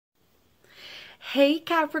Hey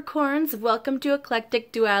Capricorns, welcome to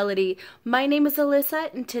Eclectic Duality. My name is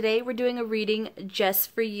Alyssa and today we're doing a reading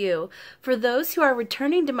just for you. For those who are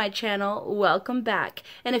returning to my channel, welcome back.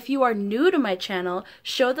 And if you are new to my channel,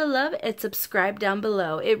 show the love and subscribe down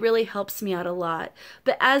below. It really helps me out a lot.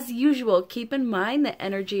 But as usual, keep in mind that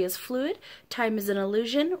energy is fluid, time is an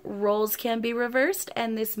illusion, roles can be reversed,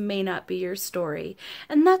 and this may not be your story.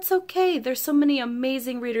 And that's okay. There's so many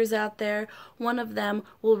amazing readers out there. One of them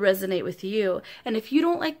will resonate with you. And if you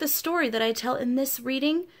don't like the story that I tell in this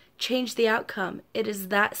reading, change the outcome. It is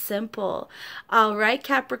that simple. All right,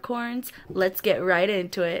 Capricorns, let's get right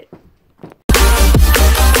into it.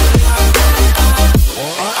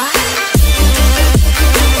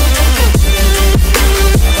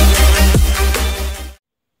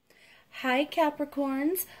 Hi,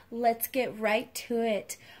 Capricorns. Let's get right to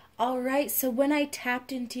it. All right, so when I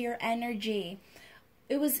tapped into your energy,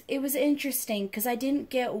 it was interesting because I didn't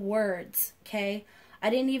get words, okay? I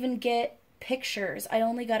didn't even get pictures. I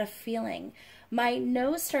only got a feeling. My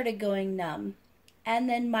nose started going numb, and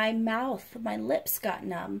then my mouth, my lips got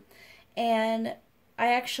numb. And I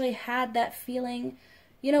actually had that feeling,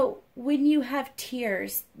 you know, when you have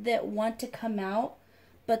tears that want to come out,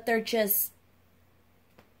 but they're just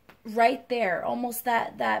right there, almost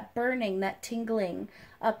that burning, that tingling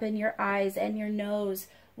up in your eyes and your nose,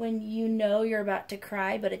 when you know you're about to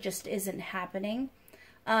cry, but it just isn't happening.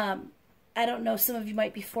 I don't know, some of you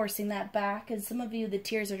might be forcing that back, and some of you, the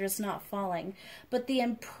tears are just not falling. But the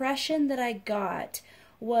impression that I got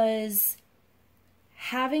was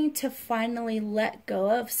having to finally let go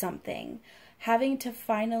of something, having to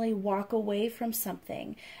finally walk away from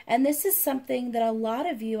something. And this is something that a lot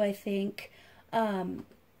of you, I think,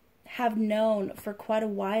 have known for quite a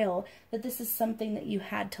while, that this is something that you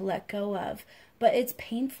had to let go of. But it's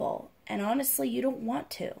painful, and honestly, you don't want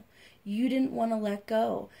to. You didn't want to let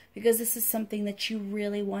go because this is something that you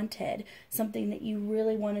really wanted, something that you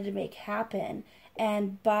really wanted to make happen.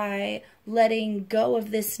 And by letting go of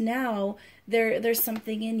this now, there's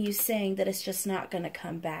something in you saying that it's just not going to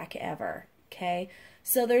come back ever, okay?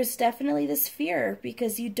 So there's definitely this fear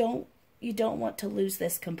because you don't want to lose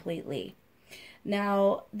this completely.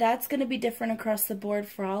 Now, that's going to be different across the board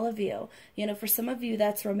for all of you. You know, for some of you,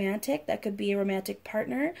 that's romantic. That could be a romantic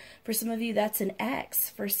partner. For some of you, that's an ex.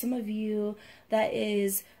 For some of you, that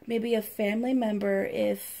is maybe a family member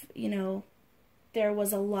if, you know, there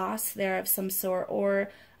was a loss there of some sort, or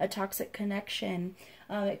a toxic connection.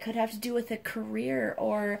 It could have to do with a career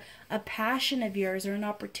or a passion of yours or an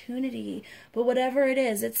opportunity. But whatever it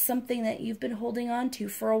is, it's something that you've been holding on to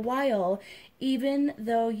for a while, even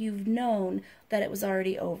though you've known that it was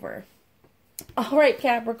already over. All right,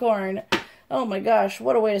 Capricorn. Oh my gosh,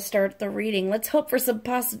 what a way to start the reading. Let's hope for some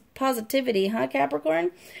positivity, huh,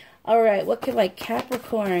 Capricorn? All right, what can my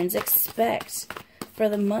Capricorns expect for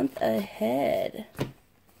the month ahead?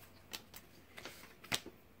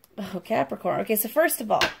 Oh, Capricorn. Okay, so first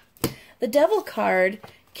of all, the Devil card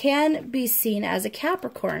can be seen as a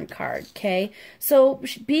Capricorn card, okay? So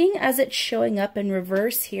being as it's showing up in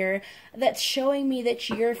reverse here, that's showing me that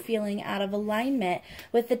you're feeling out of alignment.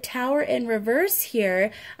 With the Tower in reverse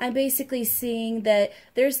here, I'm basically seeing that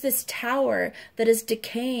there's this tower that is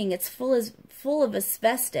decaying. It's full of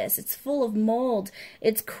asbestos. It's full of mold.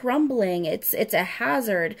 It's crumbling. It's a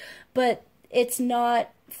hazard, but it's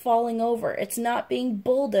not falling over. It's not being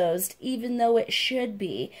bulldozed, even though it should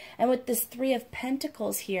be. And with this Three of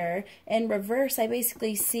Pentacles here in reverse, I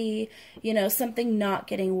basically see, you know, something not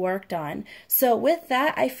getting worked on. So with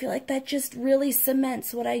that, I feel like that just really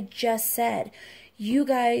cements what I just said. You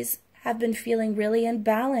guys have been feeling really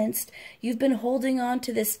imbalanced. You've been holding on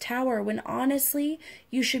to this tower when honestly,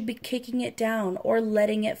 you should be kicking it down or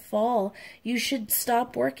letting it fall. You should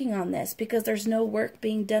stop working on this because there's no work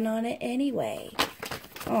being done on it anyway.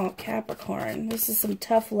 Oh, Capricorn, this is some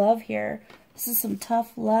tough love here. This is some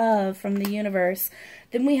tough love from the universe.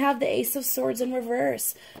 Then we have the Ace of Swords in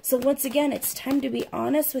reverse. So once again, it's time to be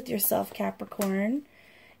honest with yourself, Capricorn.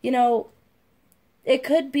 You know, it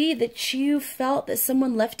could be that you felt that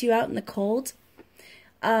someone left you out in the cold,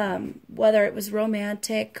 whether it was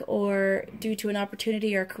romantic or due to an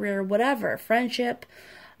opportunity or career or whatever, friendship.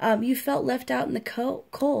 You felt left out in the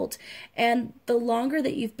cold. And the longer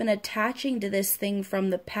that you've been attaching to this thing from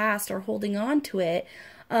the past or holding on to it,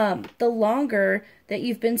 the longer that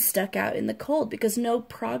you've been stuck out in the cold because no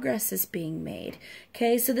progress is being made.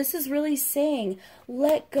 Okay, so this is really saying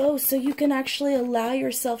let go so you can actually allow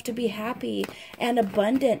yourself to be happy and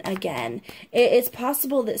abundant again. It's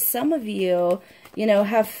possible that some of you, you know,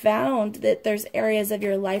 have found that there's areas of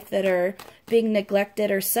your life that are being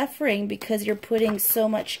neglected or suffering because you're putting so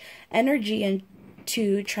much energy into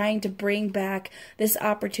to trying to bring back this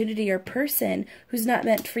opportunity or person who's not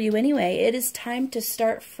meant for you anyway. It is time to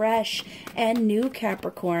start fresh and new,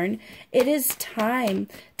 Capricorn. It is time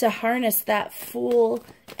to harness that full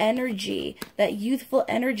energy, that youthful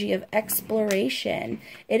energy of exploration.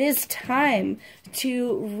 It is time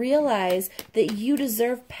to realize that you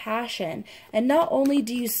deserve passion. And not only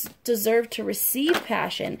do you deserve to receive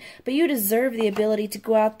passion, but you deserve the ability to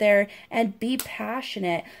go out there and be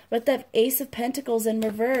passionate. But that Ace of Pentacles in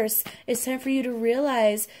reverse, it's time for you to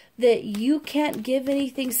realize that you can't give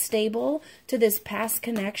anything stable to this past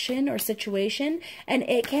connection or situation, and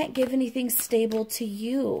it can't give anything stable to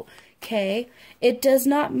you. Okay, it does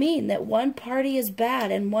not mean that one party is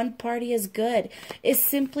bad and one party is good. It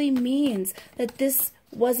simply means that this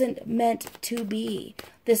wasn't meant to be.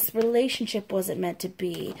 This relationship wasn't meant to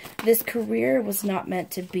be. This career was not meant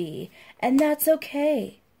to be. And that's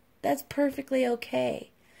okay. That's perfectly okay.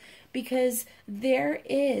 Because there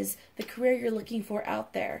is the career you're looking for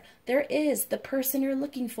out there. There is the person you're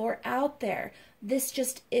looking for out there. This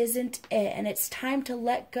just isn't it. And it's time to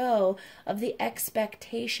let go of the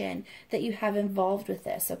expectation that you have involved with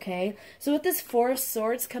this, okay? So with this Four of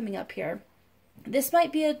Swords coming up here, this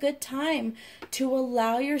might be a good time to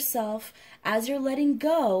allow yourself, as you're letting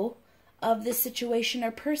go of this situation or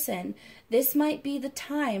person, this might be the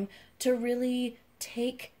time to really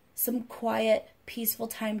take some quiet, peaceful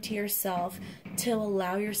time to yourself, to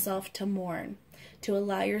allow yourself to mourn, to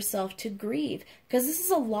allow yourself to grieve, because this is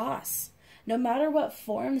a loss. No matter what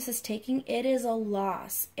form this is taking, it is a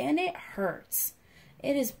loss, and it hurts.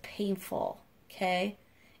 It is painful, okay?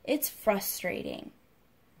 It's frustrating.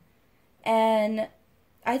 And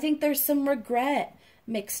I think there's some regret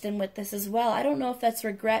mixed in with this as well. I don't know if that's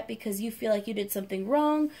regret because you feel like you did something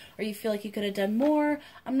wrong or you feel like you could have done more.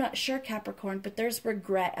 I'm not sure, Capricorn, but there's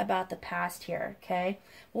regret about the past here, okay?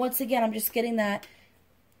 Once again, I'm just getting that.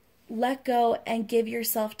 Let go and give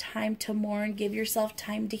yourself time to mourn. Give yourself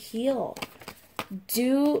time to heal.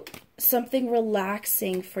 Do something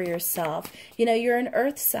relaxing for yourself. You know, you're an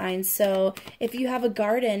earth sign, so if you have a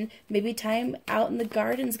garden, maybe time out in the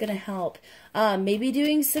garden is going to help. Maybe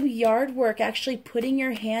doing some yard work, actually putting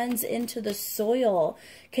your hands into the soil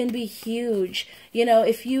can be huge. You know,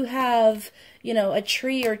 if you have, you know, a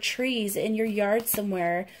tree or trees in your yard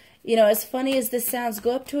somewhere, you know, as funny as this sounds,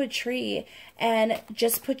 go up to a tree and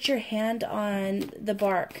just put your hand on the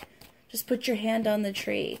bark. Just put your hand on the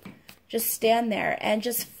tree. Just stand there and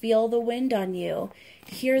just feel the wind on you.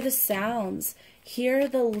 Hear the sounds. Hear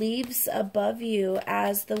the leaves above you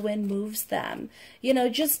as the wind moves them. You know,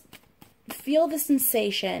 just feel the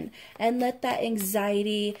sensation and let that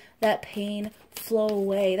anxiety, that pain flow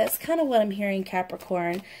away. That's kind of what I'm hearing,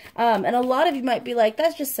 Capricorn. And a lot of you might be like,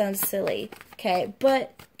 that just sounds silly. Okay,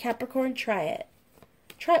 but Capricorn, try it.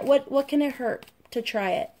 Try it. What can it hurt to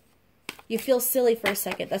try it? You feel silly for a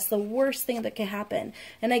second. That's the worst thing that can happen.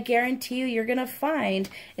 And I guarantee you, you're going to find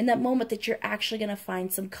in that moment that you're actually going to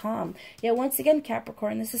find some calm. Yeah, once again,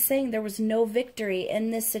 Capricorn, this is saying there was no victory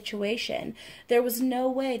in this situation. There was no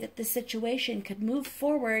way that this situation could move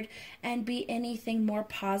forward and be anything more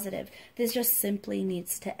positive. This just simply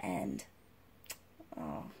needs to end.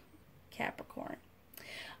 Oh, Capricorn.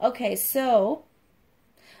 Okay, so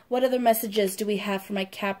what other messages do we have for my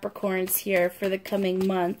Capricorns here for the coming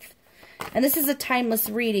month? And this is a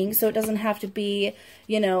timeless reading, so it doesn't have to be,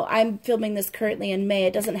 you know, I'm filming this currently in May.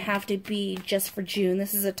 It doesn't have to be just for June.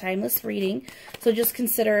 This is a timeless reading. So just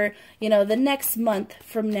consider, you know, the next month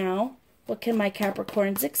from now, what can my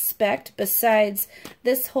Capricorns expect besides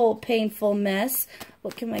this whole painful mess?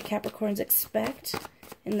 What can my Capricorns expect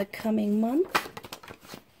in the coming month?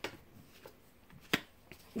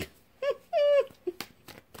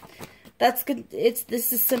 That's good.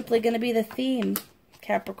 This is simply going to be the theme,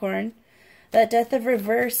 Capricorn. That Death of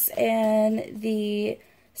Reverse and the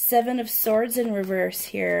Seven of Swords in reverse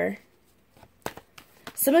here.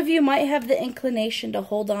 Some of you might have the inclination to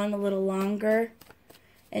hold on a little longer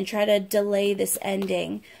and try to delay this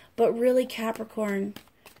ending. But really, Capricorn,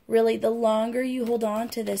 really, the longer you hold on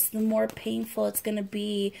to this, the more painful it's going to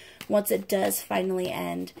be once it does finally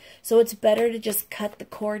end. So it's better to just cut the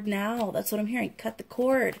cord now. That's what I'm hearing. Cut the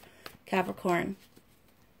cord, Capricorn.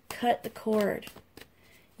 Cut the cord.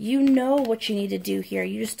 You know what you need to do here.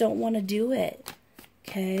 You just don't want to do it.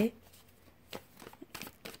 Okay?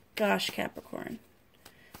 Gosh, Capricorn.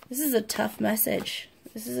 This is a tough message.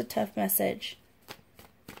 This is a tough message.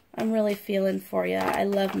 I'm really feeling for you. I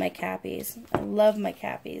love my Cappies. I love my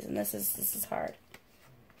Cappies, and this is hard.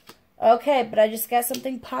 Okay, but I just got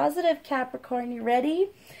something positive, Capricorn. You ready?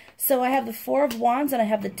 So I have the Four of Wands and I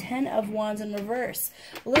have the Ten of Wands in reverse.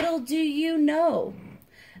 Little do you know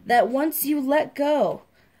that once you let go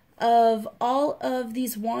of all of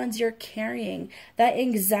these wands you're carrying, that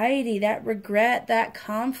anxiety, that regret, that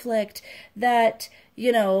conflict, that,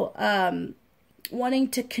 you know, wanting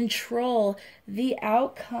to control the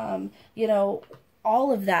outcome, you know,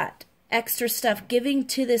 all of that extra stuff, giving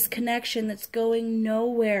to this connection that's going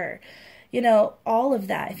nowhere, you know, all of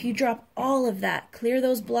that. If you drop all of that, clear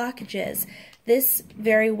those blockages, this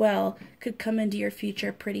very well could come into your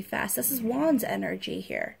future pretty fast. This is Wands energy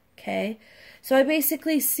here, okay? So I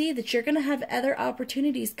basically see that you're going to have other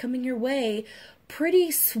opportunities coming your way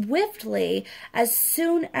pretty swiftly as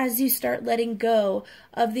soon as you start letting go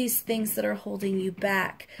of these things that are holding you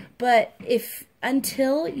back. But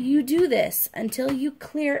until you do this, until you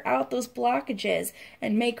clear out those blockages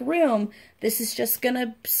and make room, this is just going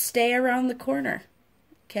to stay around the corner,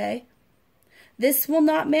 okay? This will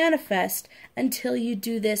not manifest until you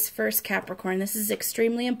do this first, Capricorn. This is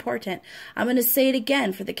extremely important. I'm going to say it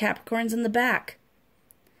again for the Capricorns in the back.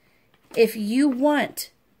 If you want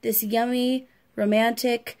this yummy,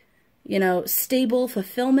 romantic, you know, stable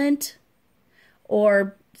fulfillment,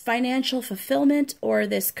 or financial fulfillment, or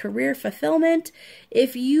this career fulfillment,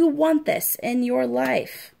 if you want this in your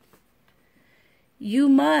life, you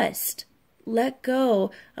must let go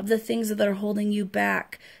of the things that are holding you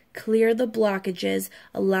back. Clear the blockages,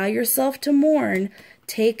 allow yourself to mourn,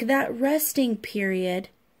 take that resting period,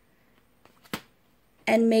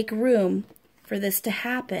 and make room for this to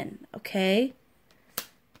happen, okay?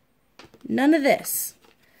 None of this.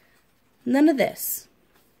 None of this.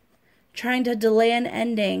 Trying to delay an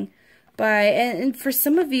ending by, and for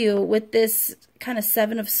some of you with this kind of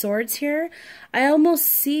Seven of Swords here, I almost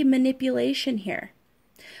see manipulation here.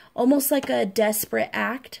 Almost like a desperate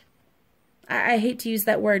act. I hate to use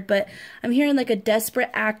that word, but I'm hearing like a desperate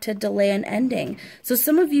act to delay an ending. So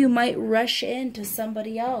some of you might rush into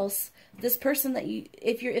somebody else. This person that you,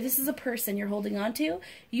 if this is a person you're holding on to,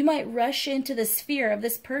 you might rush into the sphere of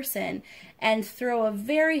this person and throw a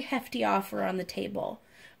very hefty offer on the table.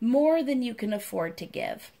 More than you can afford to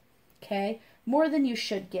give, okay? More than you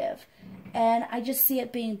should give. And I just see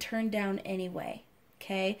it being turned down anyway,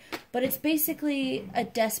 okay? But it's basically a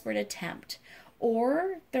desperate attempt.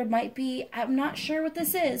 Or there might be, I'm not sure what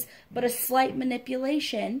this is, but a slight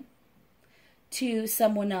manipulation to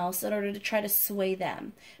someone else in order to try to sway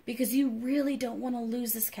them. Because you really don't want to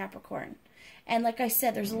lose this, Capricorn. And like I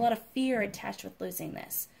said, there's a lot of fear attached with losing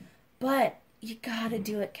this. But you gotta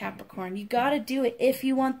do it, Capricorn. You gotta do it if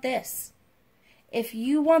you want this. If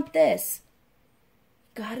you want this,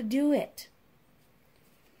 you gotta do it.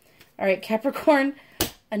 All right, Capricorn.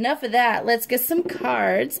 Enough of that. Let's get some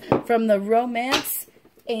cards from the Romance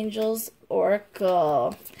Angels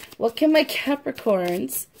Oracle. What can my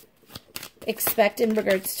Capricorns expect in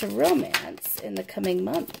regards to romance in the coming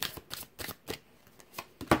month?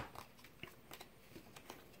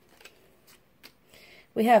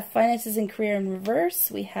 We have finances and career in reverse.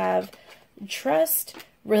 We have trust,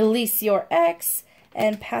 release your ex,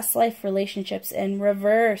 and past life relationships in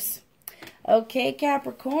reverse. Okay,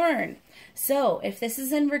 Capricorn. So, if this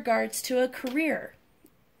is in regards to a career,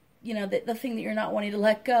 you know, the thing that you're not wanting to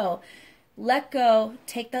let go,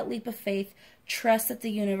 take that leap of faith, trust that the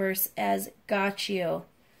universe has got you.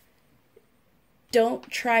 Don't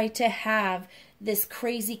try to have this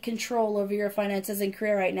crazy control over your finances and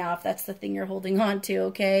career right now if that's the thing you're holding on to,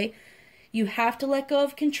 okay? You have to let go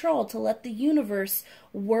of control to let the universe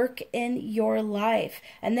work in your life.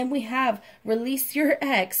 And then we have release your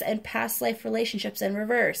ex and past life relationships in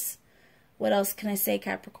reverse. What else can I say,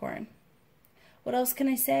 Capricorn? What else can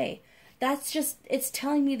I say? That's just, it's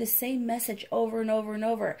telling me the same message over and over and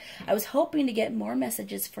over. I was hoping to get more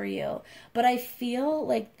messages for you, but I feel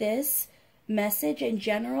like this message in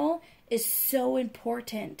general is so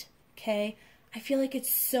important, okay? I feel like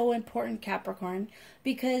it's so important, Capricorn,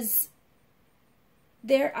 because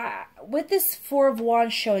with this Four of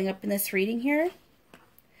Wands showing up in this reading here,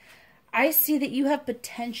 I see that you have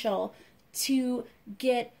potential to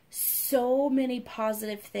get so many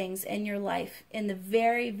positive things in your life in the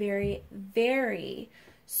very, very, very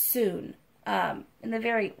soon. In the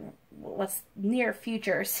very, near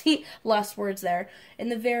future. See, lost words there. In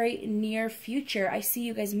the very near future, I see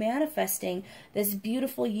you guys manifesting this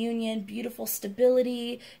beautiful union, beautiful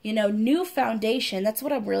stability, you know, new foundation. That's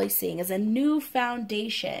what I'm really seeing, is a new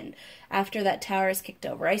foundation after that tower is kicked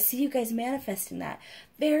over. I see you guys manifesting that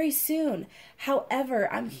very soon.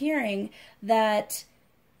 However, I'm hearing that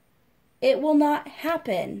it will not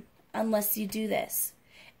happen unless you do this.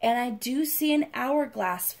 And I do see an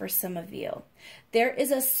hourglass for some of you. There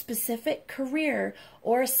is a specific career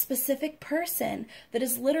or a specific person that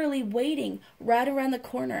is literally waiting right around the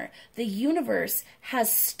corner. The universe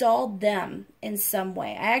has stalled them in some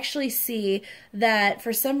way. I actually see that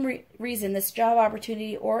for some reason, this job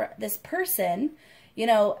opportunity or this person, you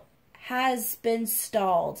know, has been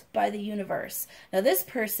stalled by the universe. Now, this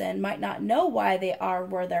person might not know why they are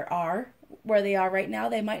where they are right now.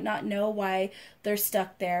 They might not know why they're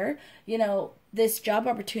stuck there. You know, this job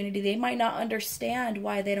opportunity, they might not understand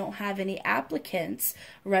why they don't have any applicants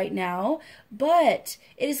right now, but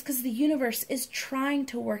it is because the universe is trying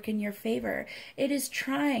to work in your favor. It is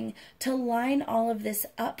trying to line all of this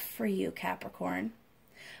up for you, Capricorn.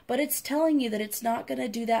 But it's telling you that it's not going to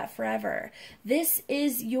do that forever. This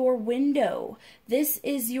is your window. This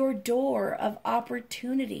is your door of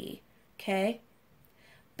opportunity, okay?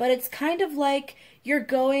 But it's kind of like you're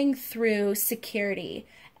going through security,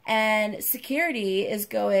 and security is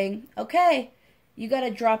going, okay, you got to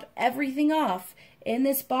drop everything off in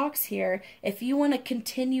this box here if you want to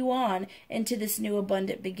continue on into this new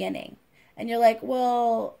abundant beginning. And you're like,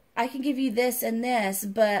 well, I can give you this and this,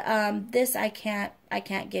 but this I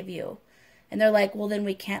can't give you. And they're like, well, then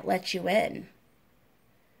we can't let you in.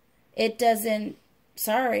 It doesn't,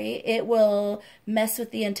 sorry, it will mess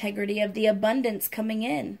with the integrity of the abundance coming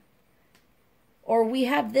in. Or we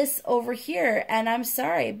have this over here, and I'm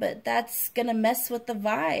sorry, but that's going to mess with the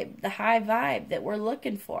vibe, the high vibe that we're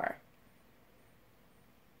looking for.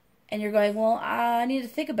 And you're going, well, I need to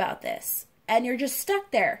think about this. And you're just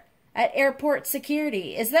stuck there at airport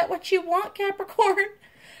security. Is that what you want, Capricorn?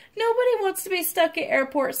 Nobody wants to be stuck at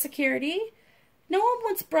airport security. No one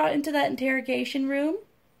wants brought into that interrogation room,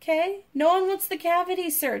 okay? No one wants the cavity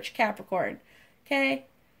search, Capricorn, okay?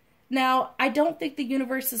 Now, I don't think the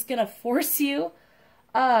universe is going to force you.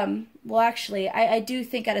 Well, actually, I do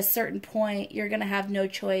think at a certain point you're going to have no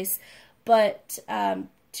choice but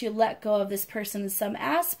to let go of this person in some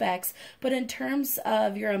aspects. But in terms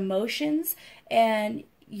of your emotions and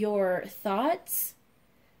your thoughts,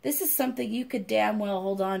 this is something you could damn well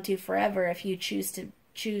hold on to forever if you choose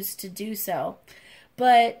to do so.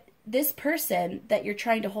 But this person that you're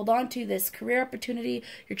trying to hold on to, this career opportunity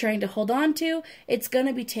you're trying to hold on to, it's going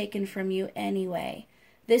to be taken from you anyway.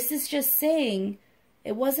 This is just saying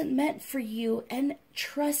it wasn't meant for you, and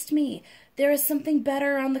trust me, there is something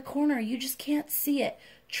better around the corner. You just can't see it.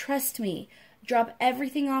 Trust me. Drop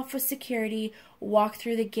everything off with security, walk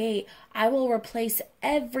through the gate. I will replace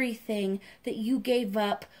everything that you gave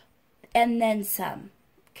up and then some.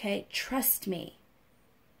 Okay? Trust me.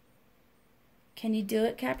 Can you do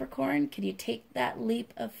it, Capricorn? Can you take that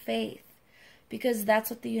leap of faith? Because that's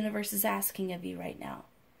what the universe is asking of you right now.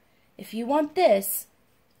 If you want this,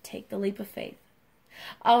 take the leap of faith.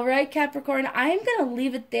 All right, Capricorn, I'm going to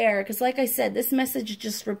leave it there because, like I said, this message is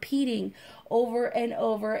just repeating over and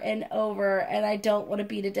over and over, and I don't want to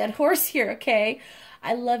beat a dead horse here, okay?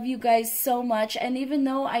 I love you guys so much, and even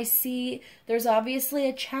though I see there's obviously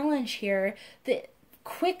a challenge here, the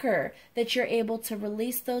quicker that you're able to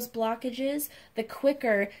release those blockages, the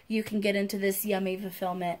quicker you can get into this yummy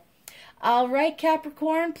fulfillment. All right,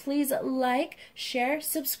 Capricorn, please like, share,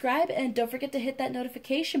 subscribe, and don't forget to hit that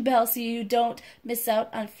notification bell so you don't miss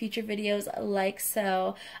out on future videos like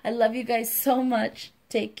so. I love you guys so much.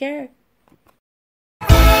 Take care.